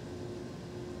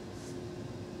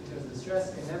 Because the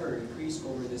stress can never increase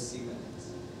over this sigma x.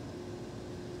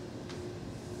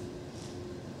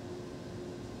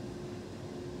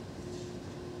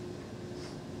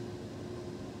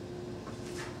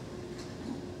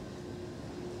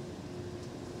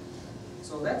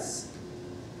 So let's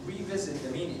revisit the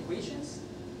main equations,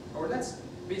 or let's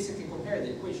basically compare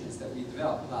the equations that we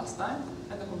developed last time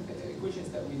and the equations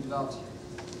that we developed here.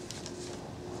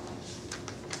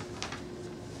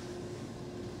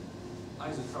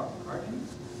 Isotropic hardening.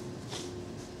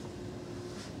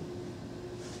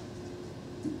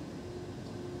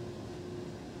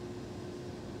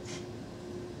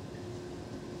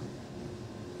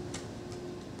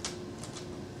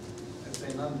 Let's say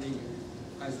nonlinear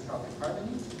isotropic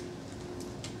hardening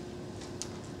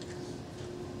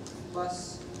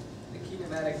plus the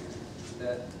kinematic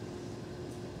that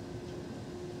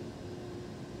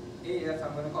AF,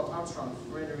 I'm going to call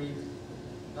Armstrong-Frederick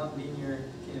nonlinear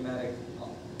kinematic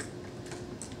model.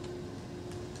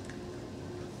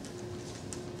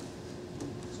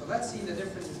 So let's see the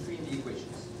difference between the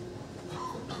equations.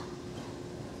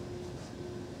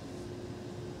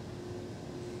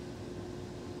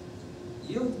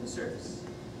 Yield surface.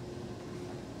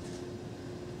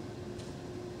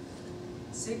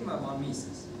 Sigma von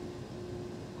Mises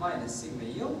minus sigma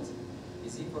yield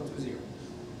is equal to 0.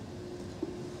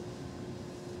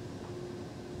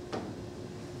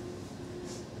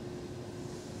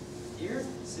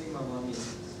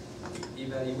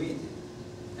 evaluated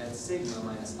at sigma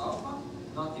minus alpha,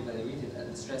 not evaluated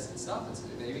at the stress itself, it's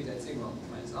evaluated at sigma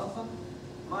minus alpha,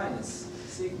 minus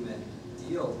sigma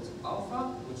yield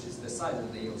alpha, which is the size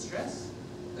of the yield stress,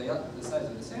 the size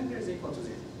of the cylinder is equal to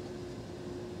 0.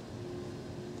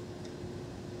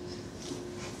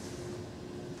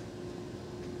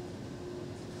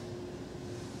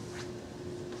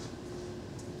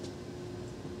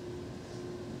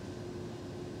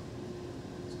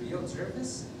 So yield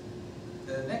surface.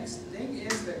 The next thing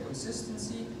is the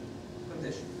consistency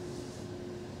condition.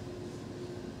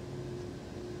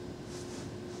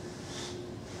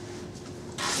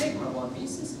 Sigma 1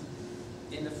 means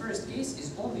in the first case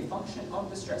is only function of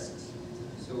the stresses.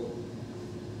 So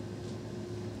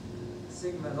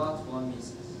sigma dot 1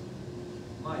 means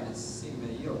minus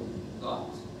sigma yield dot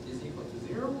is equal to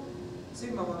 0.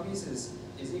 Sigma 1 means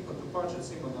is equal to partial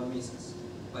sigma 1 means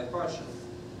by partial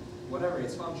whatever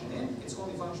its function in, it's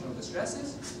only function of the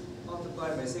stresses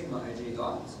multiplied by sigma ij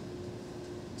dot.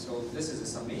 So this is a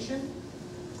summation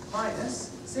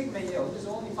minus sigma yield is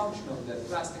only function of the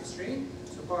plastic strain,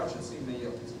 so partial sigma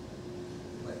yield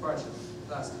by partial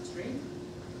plastic strain,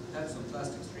 epsilon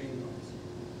plastic strain dot.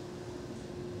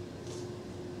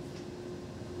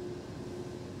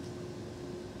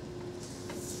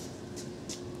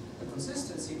 The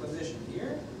consistency condition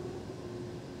here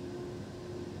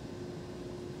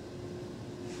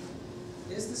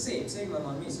is the same, sigma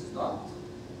 1 means dot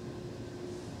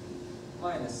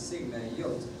minus sigma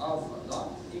yield alpha dot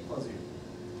equals 0.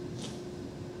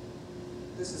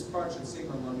 This is partial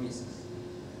sigma 1 means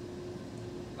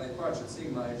by partial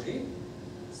sigma ij,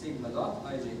 sigma dot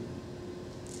ij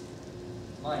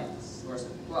minus, or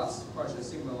plus partial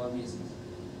sigma 1 means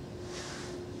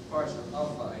partial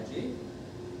alpha ij,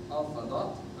 alpha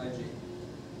dot ij.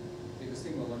 Because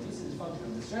sigma 1 means is function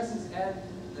of the stresses and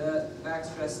the back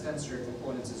stress tensor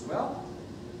components as well,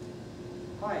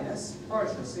 minus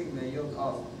partial sigma yield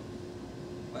alpha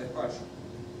by partial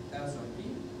epsilon p,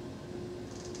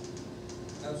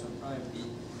 epsilon prime p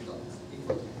dot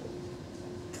equal to 0.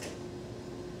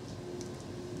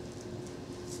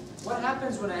 What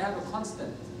happens when I have a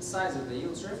constant size of the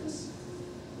yield surface?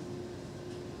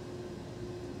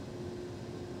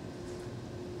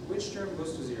 Which term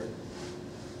goes to 0?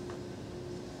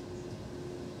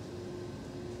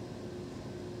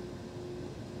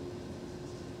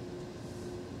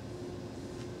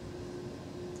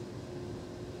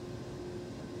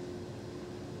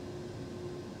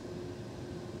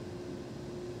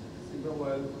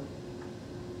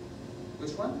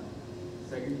 Which one?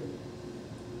 Second.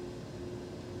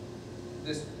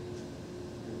 This one.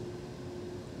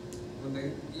 When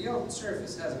the yield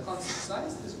surface has a constant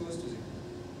size, this goes to 0.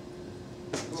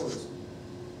 Goes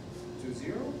to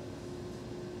 0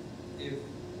 if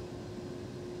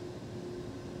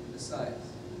the size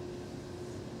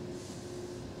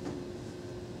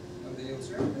of the yield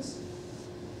surface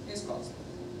is constant.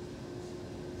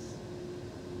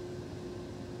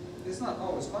 It's not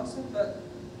always constant, but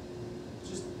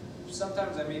just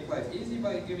sometimes I make life easy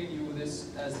by giving you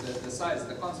this as the size,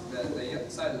 the constant, the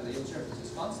size of the yield surface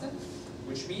is constant,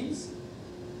 which means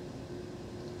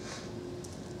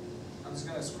I'm just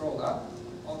going to scroll up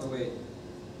all the way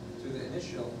to the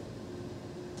initial,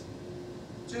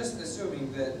 just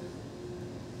assuming that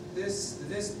this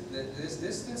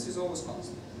distance is always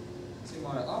constant.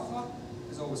 Sigma alpha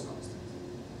is always constant.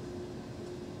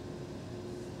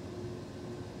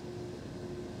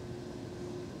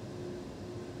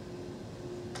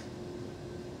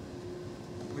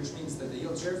 Which means that the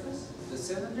yield surface, the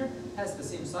cylinder, has the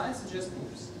same size, it just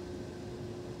moves.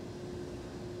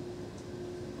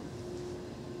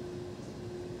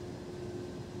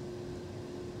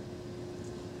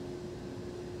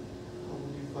 How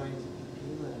would you find P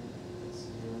then?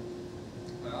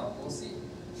 Well, we'll see.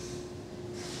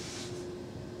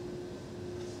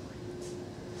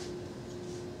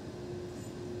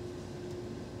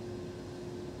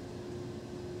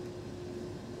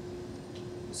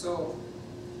 So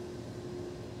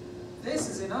this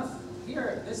is enough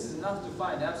here, this is enough to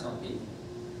find epsilon p.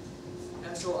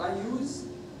 And so I use,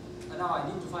 and now I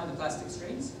need to find the plastic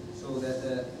strains, so that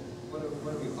the, what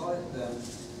do we call it? The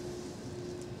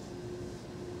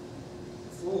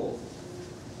flow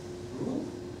rule.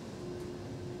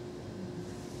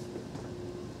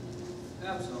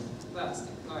 Epsilon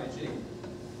plastic ij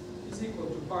is equal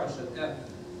to partial f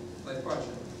by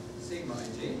partial sigma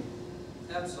ij.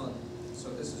 Epsilon, so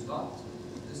this is dot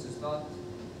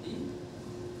e,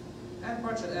 and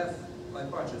partial f by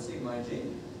partial sigma ij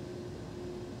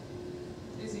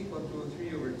is equal to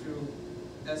 3 over 2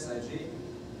 Sij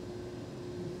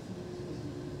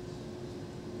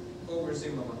over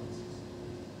sigma 1.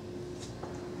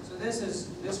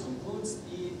 this concludes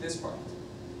this part,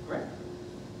 correct?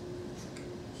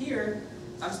 Here,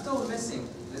 I'm still missing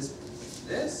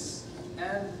this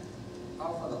and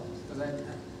alpha dot, because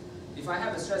if I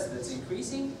have a stress that's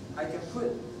increasing, I can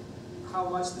put how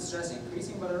much the stress is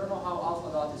increasing, but I don't know how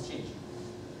alpha dot is changing.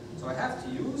 So I have to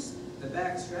use the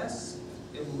back stress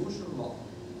evolution law.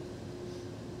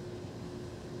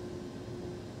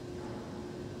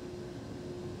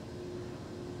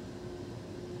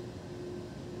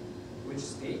 Which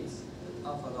states that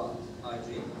alpha dot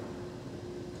ij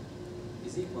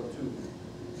is equal to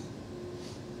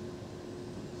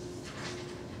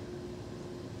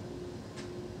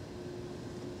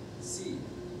C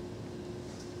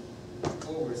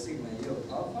over sigma yield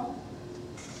alpha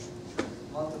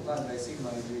multiplied by sigma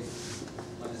ij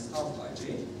minus alpha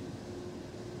ij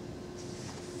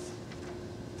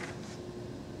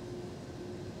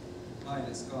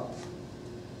minus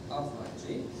alpha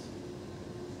ij.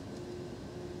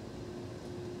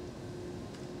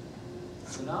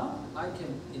 So now I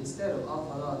can, instead of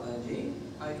alpha dot ij,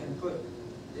 I can put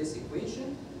this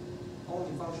equation,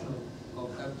 only function of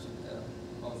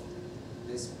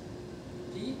this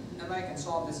p, and I can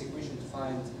solve this equation to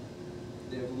find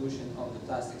the evolution of the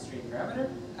plastic strain parameter.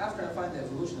 After I find the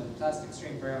evolution of the plastic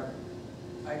strain parameter,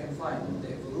 I can find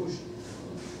the evolution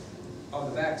of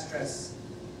the back stress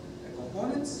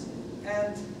components,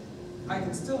 and I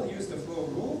can still use the flow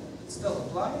rule, it still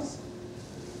applies.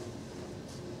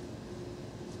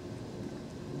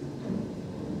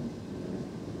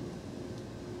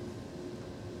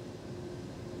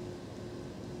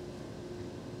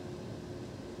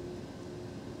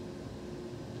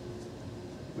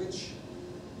 Which,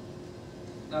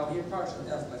 now here partial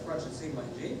f by partial sigma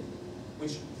j,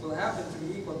 which will happen to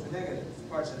be equal to negative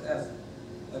partial f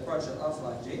by partial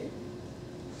alpha j.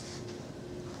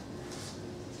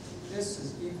 This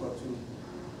is equal to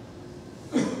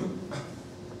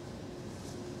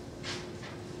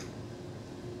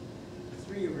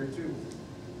 3 over 2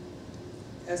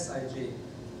 Sij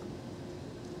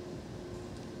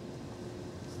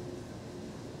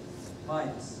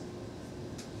minus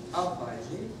alpha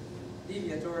ij,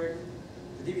 deviatoric,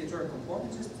 the deviatoric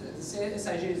component, the Sij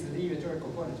is the deviatoric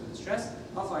component of the stress,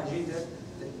 alpha ij,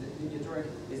 the deviatoric,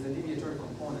 is the deviatoric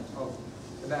component of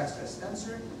the back stress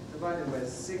tensor, divided by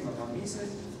sigma von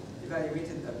Mises,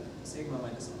 evaluated at sigma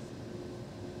minus alpha.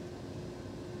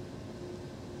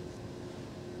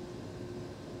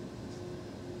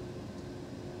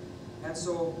 And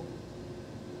so,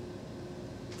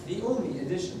 the only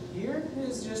addition here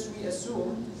is just we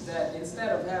assume that instead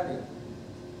of having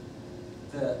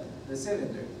the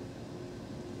cylinder,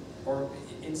 or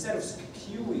instead of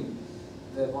skewing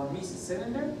the von Mises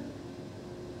cylinder,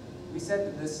 we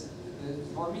said that the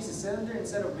von Mises cylinder,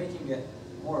 instead of making it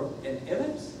more of an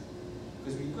ellipse,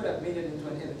 because we could have made it into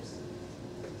an ellipse.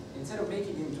 Instead of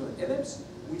making it into an ellipse,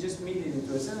 we just made it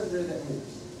into a cylinder that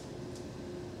moves.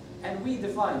 And we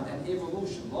defined an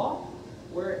evolution law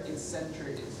where its center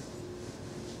is.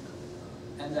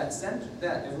 And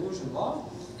that evolution law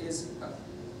is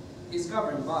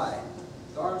governed by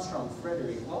the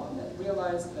Armstrong-Frederick law that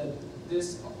realized that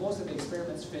most of the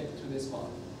experiments fit to this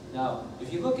model. Now,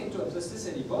 if you look into a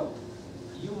plasticity book,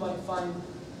 you might find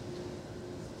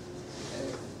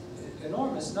an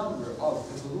enormous number of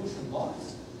evolution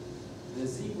laws, the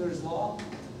Ziegler's law,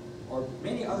 or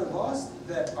many other laws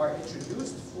that are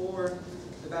introduced for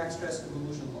the backstress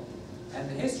evolution law. And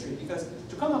the history, because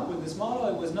to come up with this model,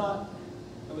 it was not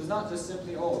just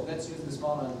simply, oh, let's use this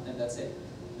model and that's it.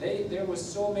 There was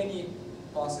so many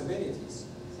possibilities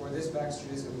for this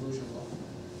backstress evolution law.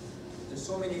 There's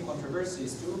so many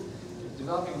controversies too,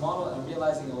 developing a model and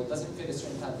realizing, oh, it doesn't fit a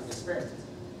certain type of experiment.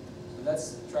 So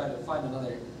let's try to find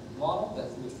another model that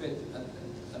would fit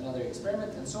another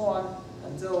experiment, and so on,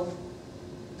 until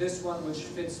this one which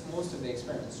fits most of the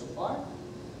experiments so far,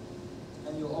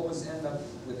 and you'll always end up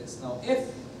with this. Now, if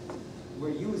we're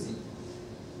using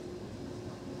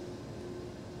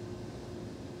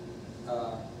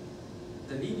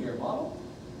the linear model,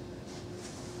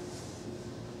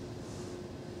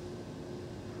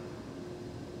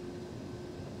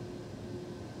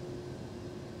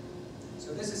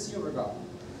 so this is C over gamma.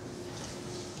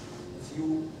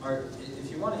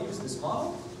 If you want to use this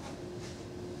model,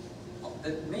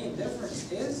 the main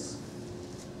difference is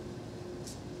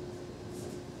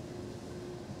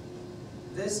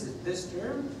this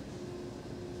term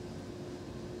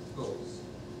goes.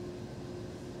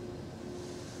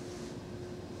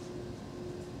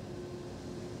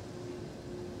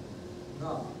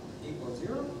 Gamma equals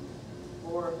 0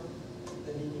 for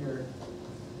the linear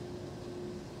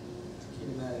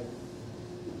kinematic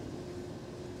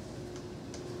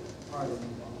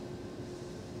hardening law.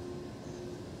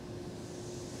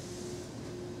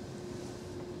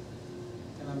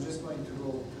 And I'm just going to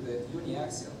go to the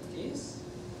uniaxial case.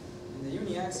 In the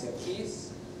uniaxial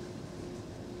case,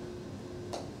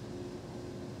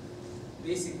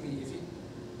 basically if you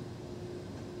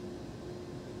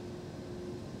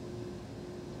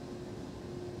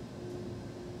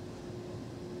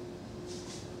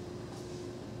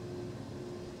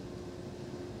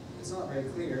it's not very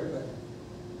clear, but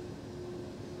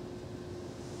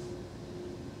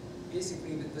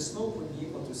basically the slope would be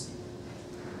equal to C.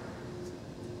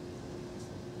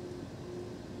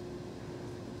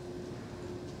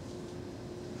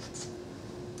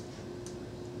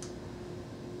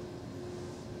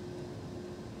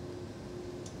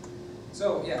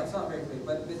 So yeah, it's not very clear,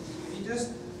 but if you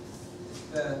just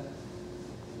the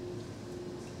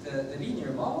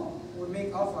linear model would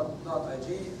make alpha dot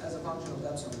ij as a function of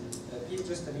epsilon p,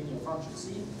 just a linear function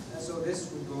c, and so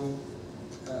this would go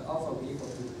alpha would be equal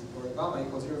to, or gamma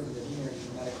equals 0 for the linear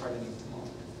kinematic hardening model.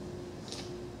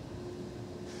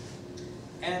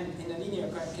 And in a linear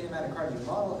kinematic hardening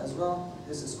model as well,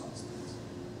 this is constant.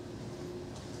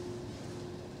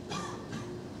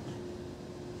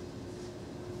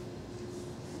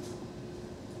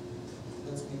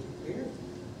 Let's make it clear.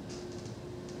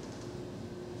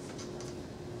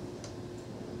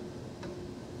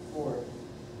 For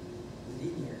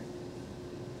linear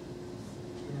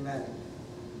kinematic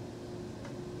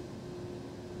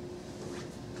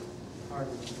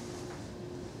hardening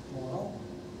model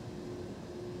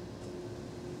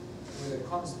with a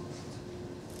constant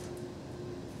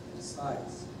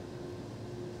size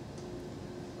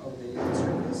of the unit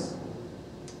surface,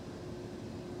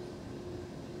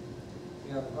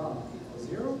 we have gamma equals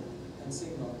 0 and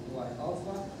sigma y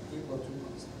alpha equal to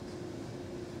constant.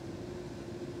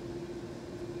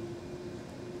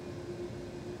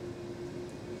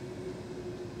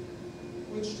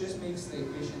 Which just makes the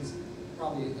equations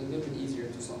probably a little bit easier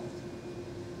to solve.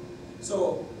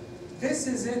 So this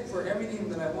is it for everything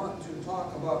that I want to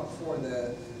talk about for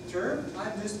the term.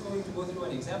 I'm just going to go through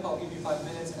an example. I'll give you 5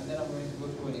 minutes and then I'm going to go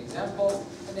through an example.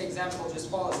 And the example just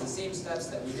follows the same steps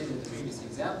that we did in the previous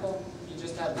example. You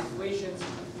just have the equations,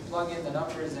 you plug in the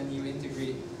numbers and you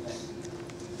integrate them.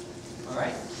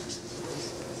 Alright?